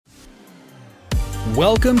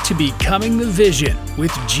Welcome to Becoming the Vision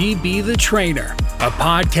with GB the Trainer, a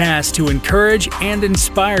podcast to encourage and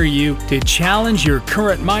inspire you to challenge your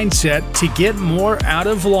current mindset to get more out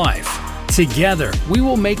of life. Together, we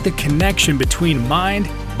will make the connection between mind,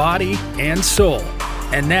 body, and soul.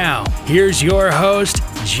 And now, here's your host,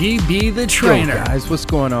 GB the Trainer. Yo guys, what's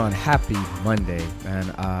going on? Happy Monday,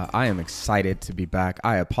 man. I am excited to be back.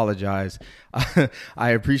 I apologize. I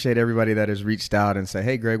appreciate everybody that has reached out and say,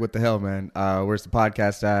 hey, Greg, what the hell, man? Where's the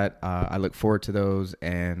podcast at? I look forward to those.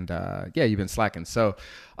 And yeah, you've been slacking. So,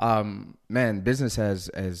 man, business has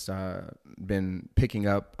been picking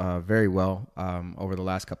up very well over the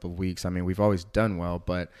last couple of weeks. I mean, we've always done well,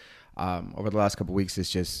 but over the last couple of weeks, it's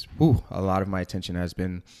just a lot of my attention has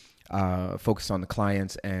been focused on the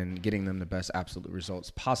clients and getting them the best absolute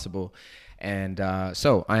results possible. And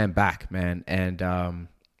so I am back, man. And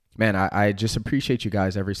man, I just appreciate you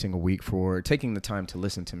guys every single week for taking the time to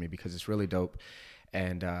listen to me, because it's really dope.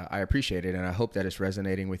 And I appreciate it. And I hope that it's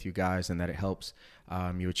resonating with you guys and that it helps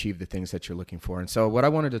you achieve the things that you're looking for. And so what I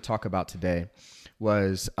wanted to talk about today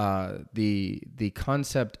was the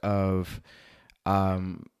concept of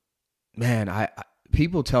man,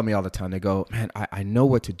 people tell me all the time, they go, man, I know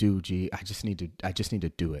what to do, G. I just need to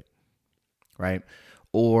do it. Right.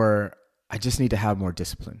 Or I just need to have more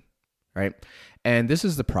discipline. Right. And this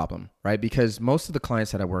is the problem, right? Because most of the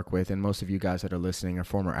clients that I work with and most of you guys that are listening are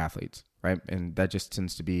former athletes. Right. And that just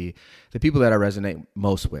tends to be the people that I resonate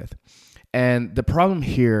most with. And the problem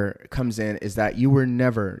here comes in is that you were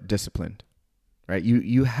never disciplined. Right.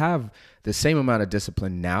 You have the same amount of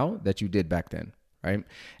discipline now that you did back then. Right.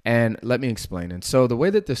 And let me explain. And so the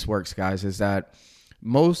way that this works, guys, is that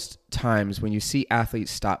most times when you see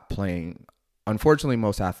athletes stop playing, unfortunately,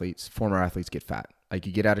 most athletes, former athletes, get fat. Like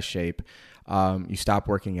you get out of shape, you stop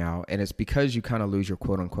working out, and it's because you kind of lose your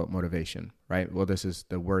quote unquote motivation. Right. Well, this is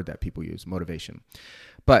the word that people use, motivation.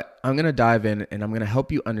 But I'm going to dive in and I'm going to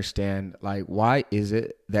help you understand, like, why is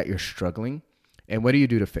it that you're struggling and what do you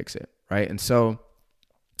do to fix it? Right. And so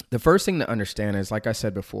the first thing to understand is, like I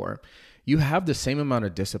said before, you have the same amount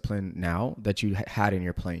of discipline now that you had in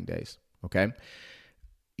your playing days, okay?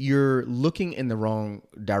 You're looking in the wrong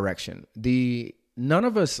direction. None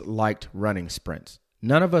of us liked running sprints.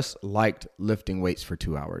 None of us liked lifting weights for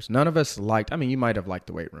 2 hours. None of us liked, you might have liked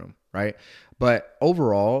the weight room, right? But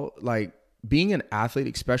overall, like, being an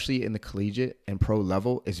athlete, especially in the collegiate and pro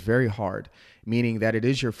level, is very hard, meaning that it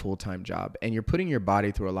is your full-time job and you're putting your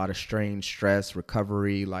body through a lot of strain, stress,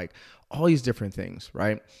 recovery, like all these different things,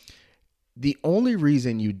 right? The only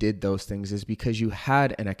reason you did those things is because you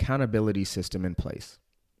had an accountability system in place.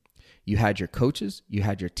 You had your coaches, you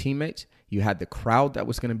had your teammates, you had the crowd that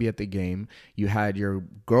was going to be at the game, you had your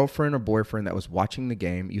girlfriend or boyfriend that was watching the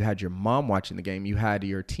game, you had your mom watching the game, you had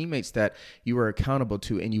your teammates that you were accountable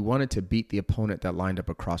to, and you wanted to beat the opponent that lined up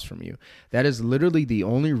across from you. That is literally the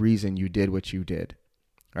only reason you did what you did.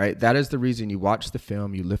 Right? That is the reason you watched the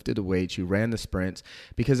film, you lifted the weights, you ran the sprints,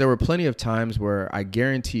 because there were plenty of times where I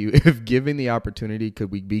guarantee you, if given the opportunity,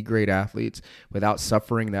 could we be great athletes without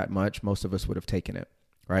suffering that much, most of us would have taken it.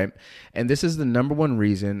 Right? And this is the number one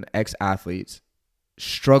reason ex-athletes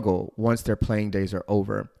struggle once their playing days are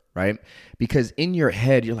over. Right? Because in your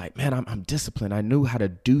head, you're like, man, I'm disciplined. I knew how to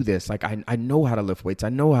do this. Like, I know how to lift weights. I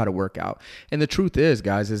know how to work out. And the truth is,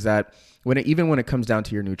 guys, is that even when it comes down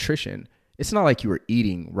to your nutrition, it's not like you were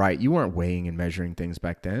eating right. You weren't weighing and measuring things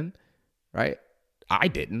back then, right? I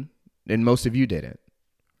didn't, and most of you didn't,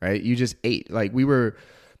 right? You just ate. Like we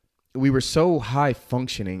were so high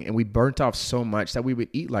functioning and we burnt off so much that we would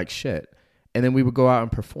eat like shit, and then we would go out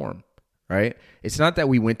and perform, right? It's not that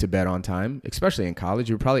we went to bed on time, especially in college.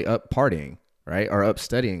 You were probably up partying, right? Or up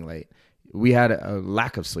studying late. We had a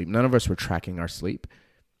lack of sleep. None of us were tracking our sleep.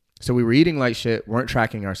 So we were eating like shit, weren't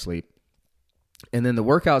tracking our sleep. And then the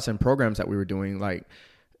workouts and programs that we were doing, like,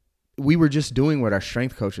 we were just doing what our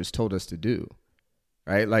strength coaches told us to do,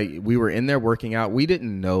 right? Like, we were in there working out. We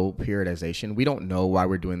didn't know periodization. We don't know why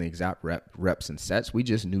we're doing the exact reps and sets. We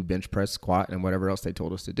just knew bench press, squat, and whatever else they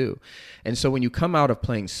told us to do. And so when you come out of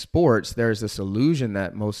playing sports, there's this illusion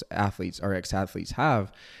that most athletes or ex-athletes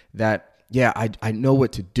have that, yeah, I know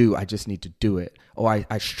what to do. I just need to do it. Oh,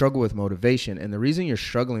 I struggle with motivation. And the reason you're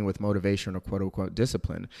struggling with motivation or quote unquote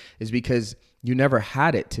discipline is because you never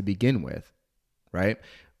had it to begin with, right?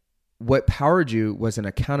 What powered you was an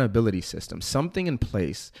accountability system, something in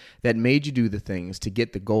place that made you do the things to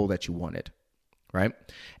get the goal that you wanted, right?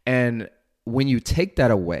 And when you take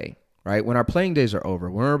that away, right, when our playing days are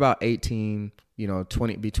over, when we're about 18,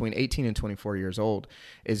 20, between 18 and 24 years old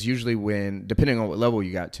is usually when, depending on what level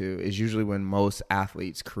you got to, is usually when most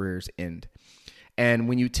athletes' careers end. And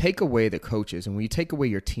when you take away the coaches and when you take away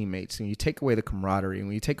your teammates and you take away the camaraderie and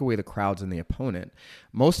when you take away the crowds and the opponent,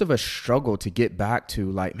 most of us struggle to get back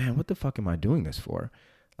to like, man, what the fuck am I doing this for?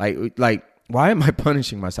 Like, why am I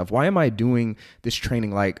punishing myself? Why am I doing this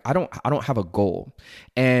training? Like, I don't have a goal.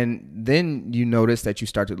 And then you notice that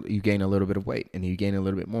you gain a little bit of weight, and you gain a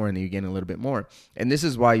little bit more, and then you gain a little bit more. And this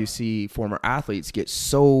is why you see former athletes get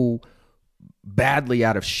so badly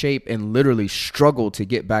out of shape and literally struggle to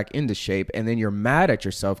get back into shape. And then you're mad at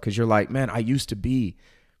yourself because you're like, man, I used to be.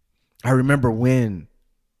 I remember when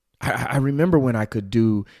I could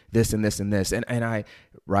do this and this and this. And I,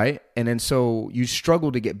 right? And then so you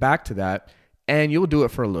struggle to get back to that, and you'll do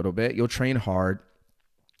it for a little bit. You'll train hard.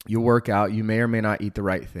 You'll work out. You may or may not eat the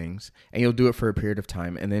right things, and you'll do it for a period of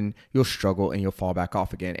time, and then you'll struggle and you'll fall back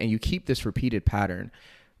off again. And you keep this repeated pattern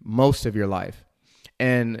most of your life.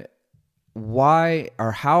 And why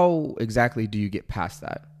or how exactly do you get past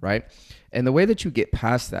that, right? And the way that you get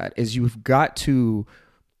past that is you've got to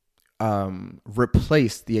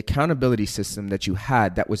replace the accountability system that you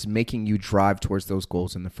had that was making you drive towards those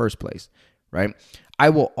goals in the first place, right? I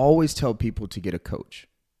will always tell people to get a coach,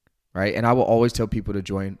 right? And I will always tell people to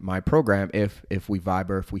join my program if we vibe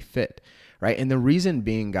or if we fit, right? And the reason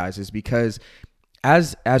being, guys, is because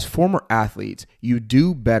as former athletes, you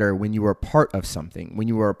do better when you are part of something, when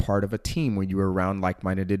you are a part of a team, when you are around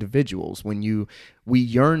like-minded individuals, we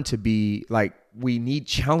yearn to be like, we need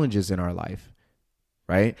challenges in our life,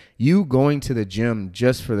 right? You going to the gym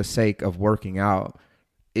just for the sake of working out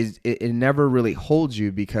it never really holds you,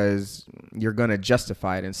 because you're going to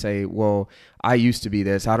justify it and say, well, I used to be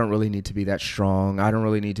this. I don't really need to be that strong. I don't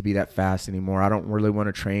really need to be that fast anymore. I don't really want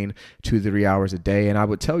to train 2-3 hours a day. And I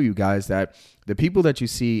would tell you guys that the people that you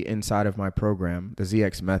see inside of my program, the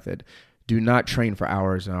ZX Method, do not train for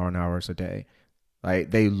hours and hours and hours a day.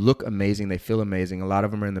 Like, they look amazing. They feel amazing. A lot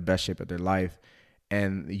of them are in the best shape of their life.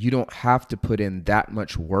 And you don't have to put in that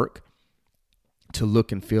much work to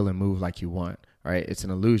look and feel and move like you want. Right? It's an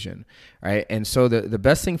illusion, right? And so the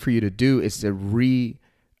best thing for you to do is to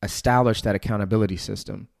re-establish that accountability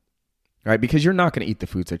system, right? Because you're not going to eat the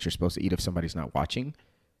foods that you're supposed to eat if somebody's not watching,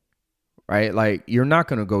 right? Like, you're not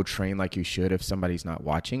going to go train like you should if somebody's not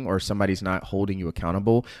watching or somebody's not holding you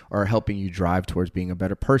accountable or helping you drive towards being a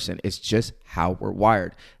better person. It's just how we're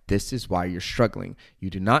wired. This is why you're struggling. You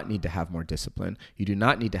do not need to have more discipline. You do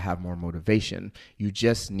not need to have more motivation. You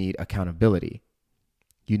just need accountability.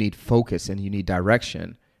 You need focus and you need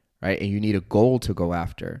direction, right? And you need a goal to go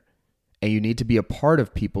after. And you need to be a part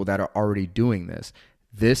of people that are already doing this.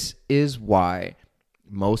 This is why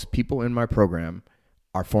most people in my program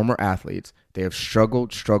are former athletes. They have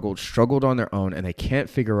struggled on their own, and they can't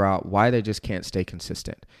figure out why they just can't stay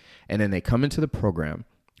consistent. And then they come into the program,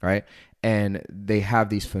 right? And they have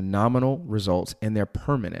these phenomenal results, and they're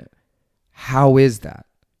permanent. How is that,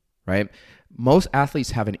 right? Most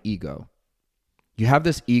athletes have an ego. You have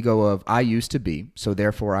this ego of, I used to be, so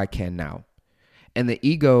therefore I can now. And the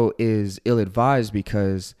ego is ill-advised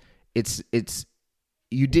because it's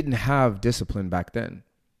you didn't have discipline back then,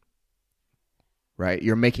 right?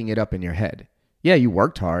 You're making it up in your head. Yeah, you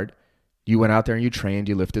worked hard. You went out there and you trained,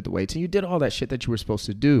 you lifted the weights, and you did all that shit that you were supposed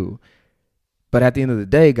to do. But at the end of the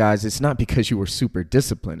day, guys, it's not because you were super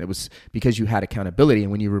disciplined. It was because you had accountability.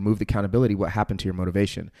 And when you removed accountability, what happened to your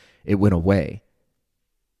motivation? It went away.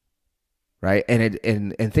 Right?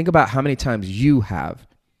 And think about how many times you've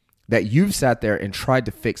sat there and tried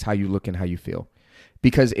to fix how you look and how you feel.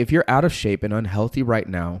 Because if you're out of shape and unhealthy right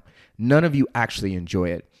now, none of you actually enjoy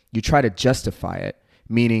it. You try to justify it,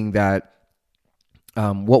 meaning that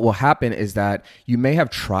what will happen is that you may have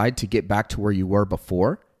tried to get back to where you were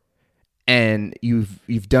before, and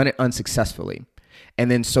you've done it unsuccessfully. And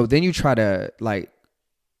then you try to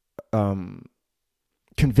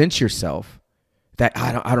convince yourself that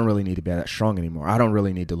I don't really need to be that strong anymore. I don't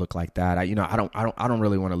really need to look like that. I don't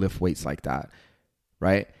really want to lift weights like that.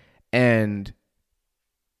 Right? And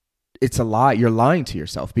it's a lie. You're lying to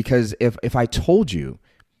yourself, because if I told you,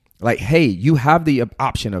 like, hey, you have the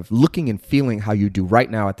option of looking and feeling how you do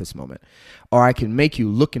right now at this moment, or I can make you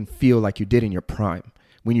look and feel like you did in your prime,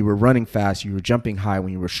 when you were running fast, you were jumping high,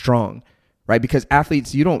 when you were strong, right? Because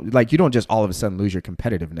athletes, you don't just all of a sudden lose your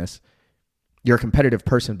competitiveness. You're a competitive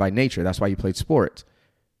person by nature. That's why you played sports,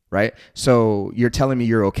 right? So you're telling me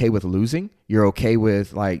you're okay with losing? You're okay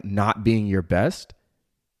with not being your best?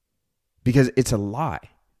 Because it's a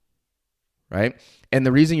lie, right? And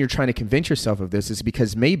the reason you're trying to convince yourself of this is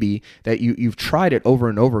because maybe that you've tried it over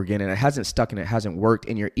and over again and it hasn't stuck and it hasn't worked,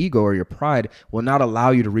 and your ego or your pride will not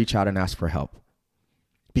allow you to reach out and ask for help.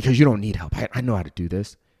 Because you don't need help. I know how to do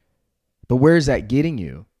this. But where is that getting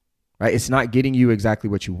you? right? It's not getting you exactly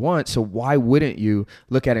what you want. So why wouldn't you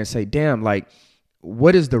look at it and say, damn, like,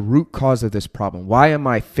 what is the root cause of this problem? Why am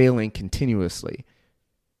I failing continuously?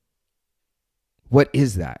 What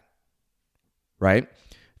is that, right?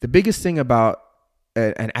 The biggest thing about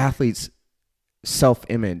an athlete's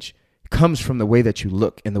self-image comes from the way that you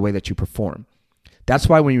look and the way that you perform. That's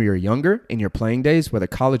why when you were younger in your playing days, whether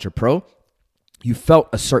college or pro, you felt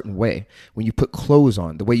a certain way. When you put clothes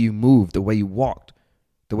on, the way you moved, the way you walked,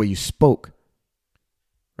 the way you spoke,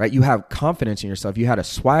 right? You have confidence in yourself. You had a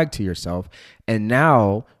swag to yourself. And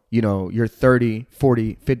now, you're 30,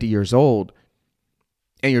 40, 50 years old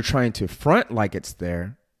and you're trying to front like it's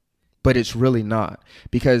there, but it's really not.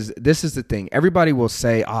 Because this is the thing. Everybody will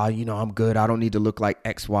say, I'm good. I don't need to look like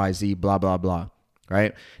X, Y, Z, blah, blah, blah.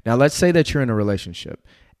 Right? Now, let's say that you're in a relationship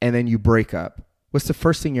and then you break up. What's the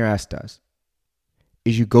first thing your ass does?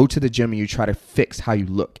 Is you go to the gym and you try to fix how you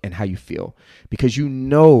look and how you feel, because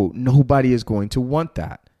nobody is going to want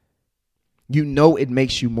that. It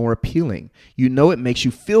makes you more appealing. It makes you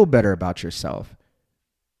feel better about yourself.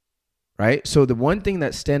 Right? So the one thing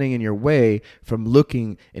that's standing in your way from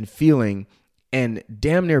looking and feeling and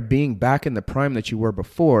damn near being back in the prime that you were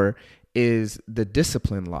before is the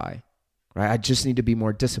discipline lie. Right? I just need to be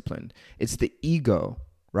more disciplined. It's the ego.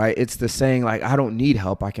 Right? It's the saying like, I don't need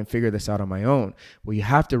help. I can figure this out on my own. Well, you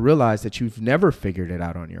have to realize that you've never figured it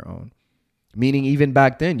out on your own. Meaning even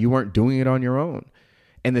back then, you weren't doing it on your own.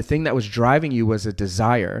 And the thing that was driving you was a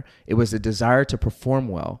desire. It was a desire to perform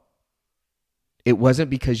well. It wasn't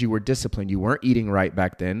because you were disciplined. You weren't eating right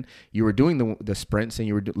back then. You were doing the sprints and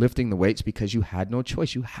you were lifting the weights because you had no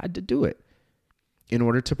choice. You had to do it in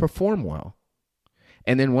order to perform well.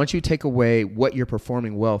 And then once you take away what you're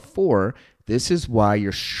performing well for, this is why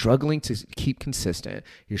you're struggling to keep consistent.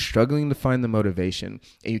 You're struggling to find the motivation,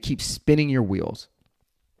 and you keep spinning your wheels.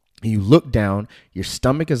 And you look down, your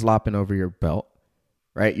stomach is lopping over your belt,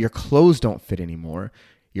 right? Your clothes don't fit anymore.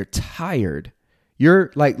 You're tired.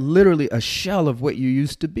 You're like literally a shell of what you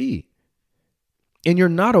used to be. And you're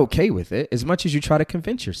not okay with it as much as you try to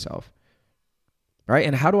convince yourself, right?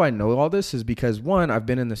 And how do I know all this is because, one, I've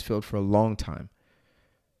been in this field for a long time.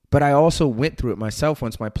 But I also went through it myself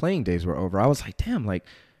once my playing days were over. I was like, damn, like,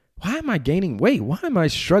 why am I gaining weight? Why am I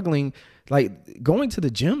struggling? Like, going to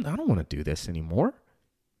the gym, I don't want to do this anymore.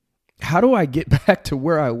 How do I get back to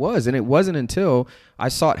where I was? And it wasn't until I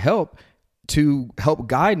sought help to help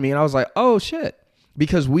guide me. And I was like, oh, shit.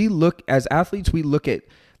 Because as athletes, we look at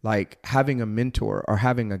like having a mentor or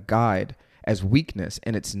having a guide as weakness.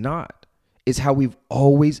 And it's not. It's how we've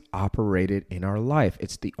always operated in our life.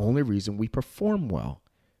 It's the only reason we perform well.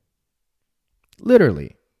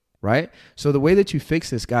 Literally, right? So the way that you fix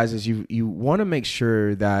this, guys, is you want to make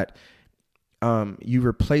sure that you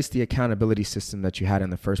replace the accountability system that you had in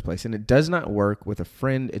the first place. And it does not work with a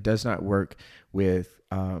friend. It does not work with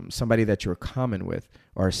somebody that you're common with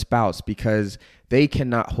or a spouse, because they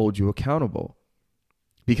cannot hold you accountable.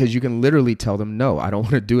 Because you can literally tell them, no, I don't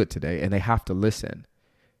want to do it today. And they have to listen,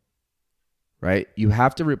 right? You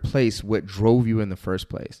have to replace what drove you in the first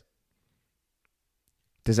place.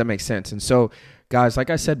 Does that make sense? And so, guys,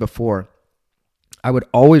 like I said before, I would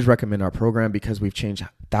always recommend our program because we've changed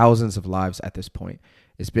thousands of lives at this point.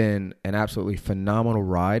 It's been an absolutely phenomenal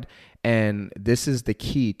ride. And this is the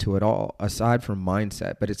key to it all, aside from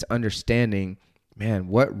mindset, but it's understanding, man,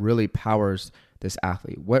 what really powers this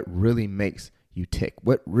athlete? What really makes you tick?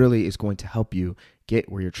 What really is going to help you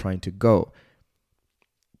get where you're trying to go?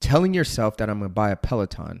 Telling yourself that I'm going to buy a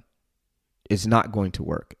Peloton is not going to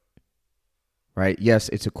work. Right? Yes,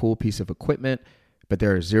 it's a cool piece of equipment, but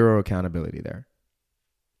there is zero accountability there,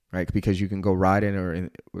 right? Because you can go ride it, or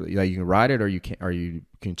you can ride it, or you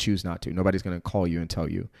can choose not to. Nobody's going to call you and tell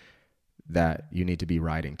you that you need to be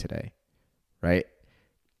riding today, right?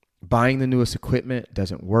 Buying the newest equipment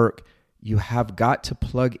doesn't work. You have got to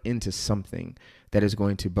plug into something that is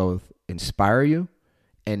going to both inspire you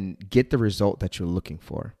and get the result that you're looking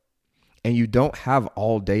for. And you don't have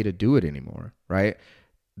all day to do it anymore, right?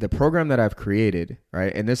 The program that I've created,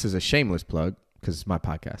 right, and this is a shameless plug because it's my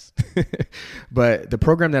podcast, but the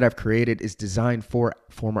program that I've created is designed for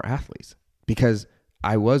former athletes because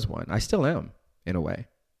I was one. I still am in a way,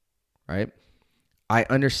 right? I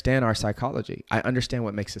understand our psychology. I understand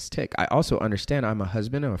what makes us tick. I also understand I'm a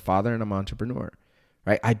husband, I'm a father, and I'm an entrepreneur,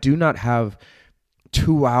 right? I do not have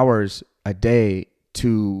 2 hours a day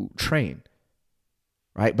to train,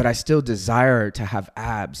 right? But I still desire to have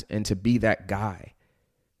abs and to be that guy.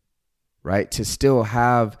 right? To still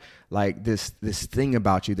have like this thing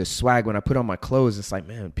about you, this swag. When I put on my clothes, it's like,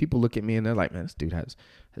 man, people look at me and they're like, man, this dude has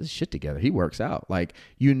his shit together. He works out. Like,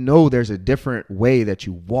 you know, there's a different way that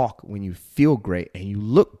you walk when you feel great and you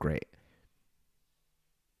look great.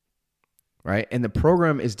 Right? And the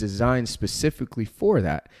program is designed specifically for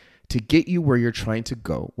that, to get you where you're trying to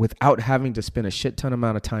go without having to spend a shit ton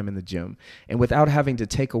amount of time in the gym and without having to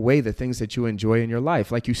take away the things that you enjoy in your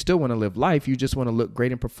life. Like, you still want to live life. You just want to look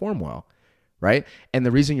great and perform well. Right? And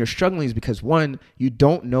the reason you're struggling is because, one, you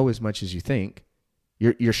don't know as much as you think.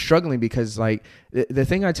 You're struggling because, like, the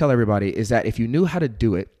thing I tell everybody is that if you knew how to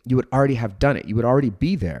do it, you would already have done it. You would already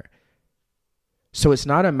be there. So it's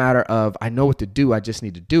not a matter of, I know what to do, I just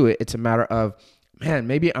need to do it. It's a matter of, man,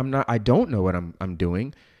 maybe I don't know what I'm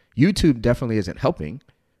doing. YouTube definitely isn't helping,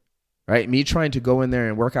 right? Me trying to go in there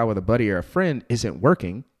and work out with a buddy or a friend isn't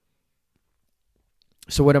working.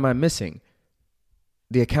 So what am I missing?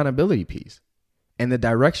 The accountability piece and the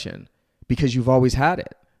direction, because you've always had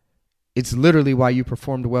it. It's literally why you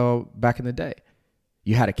performed well back in the day.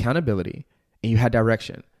 You had accountability and you had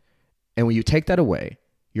direction. And when you take that away,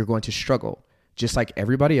 you're going to struggle just like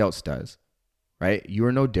everybody else does, right? You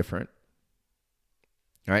are no different.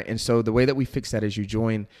 All right. And so the way that we fix that is you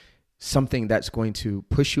join something that's going to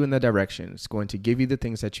push you in the direction. It's going to give you the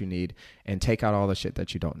things that you need and take out all the shit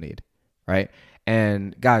that you don't need. Right.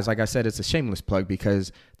 And guys, like I said, it's a shameless plug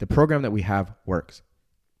because the program that we have works.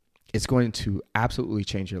 It's going to absolutely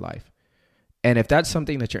change your life. And if that's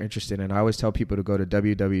something that you're interested in, I always tell people to go to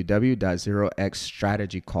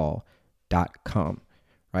www.0xstrategycall.com.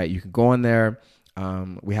 Right. You can go on there.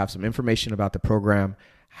 We have some information about the program,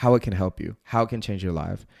 how it can help you, how it can change your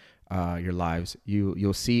life, your lives.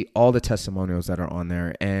 You'll see all the testimonials that are on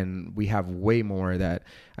there. And we have way more that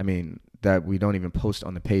we don't even post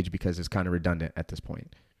on the page because it's kind of redundant at this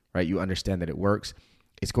point. Right. You understand that it works.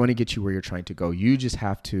 It's going to get you where you're trying to go. You just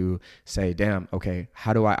have to say, damn, okay,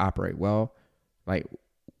 how do I operate? Well, like,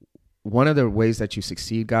 one of the ways that you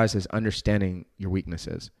succeed, guys, is understanding your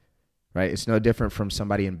weaknesses. Right? It's no different from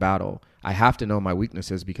somebody in battle. I have to know my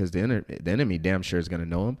weaknesses because the enemy damn sure is going to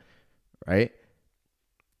know them. Right?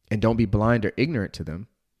 And don't be blind or ignorant to them.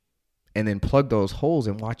 And then plug those holes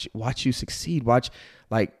and watch you succeed. Watch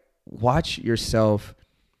yourself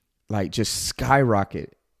like just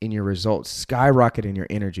skyrocket in your results, skyrocket in your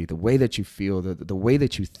energy, the way that you feel, the way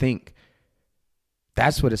that you think.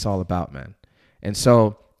 That's what it's all about, man. And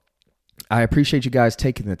so I appreciate you guys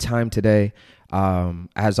taking the time today.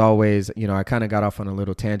 As always, I kind of got off on a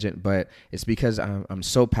little tangent, but it's because I'm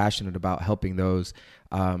so passionate about helping those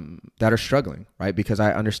that are struggling, right? Because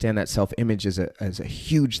I understand that self-image is a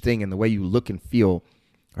huge thing in the way you look and feel,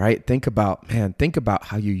 right? Think about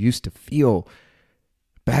how you used to feel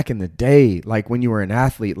back in the day, like when you were an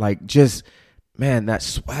athlete, like just, man, that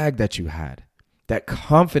swag that you had, that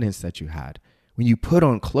confidence that you had. When you put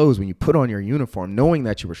on clothes, when you put on your uniform, knowing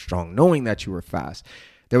that you were strong, knowing that you were fast,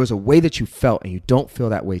 there was a way that you felt and you don't feel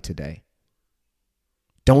that way today.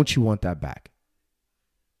 Don't you want that back?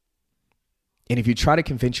 And if you try to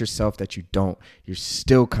convince yourself that you don't, you're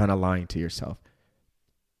still kind of lying to yourself.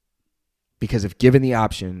 Because if given the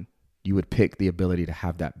option, you would pick the ability to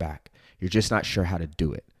have that back. You're just not sure how to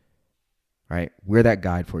do it. Right? We're that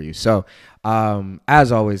guide for you. So,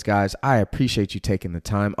 as always, guys, I appreciate you taking the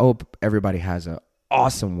time. I hope everybody has an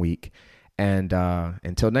awesome week. And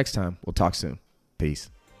until next time, we'll talk soon. Peace.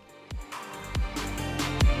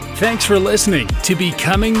 Thanks for listening to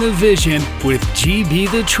Becoming the Vision with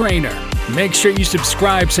GB the Trainer. Make sure you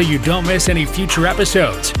subscribe so you don't miss any future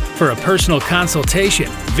episodes. For a personal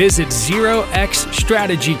consultation, visit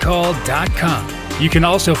 0xstrategycall.com. You can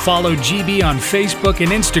also follow GB on Facebook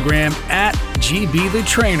and Instagram at GB the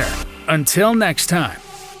Trainer. Until next time.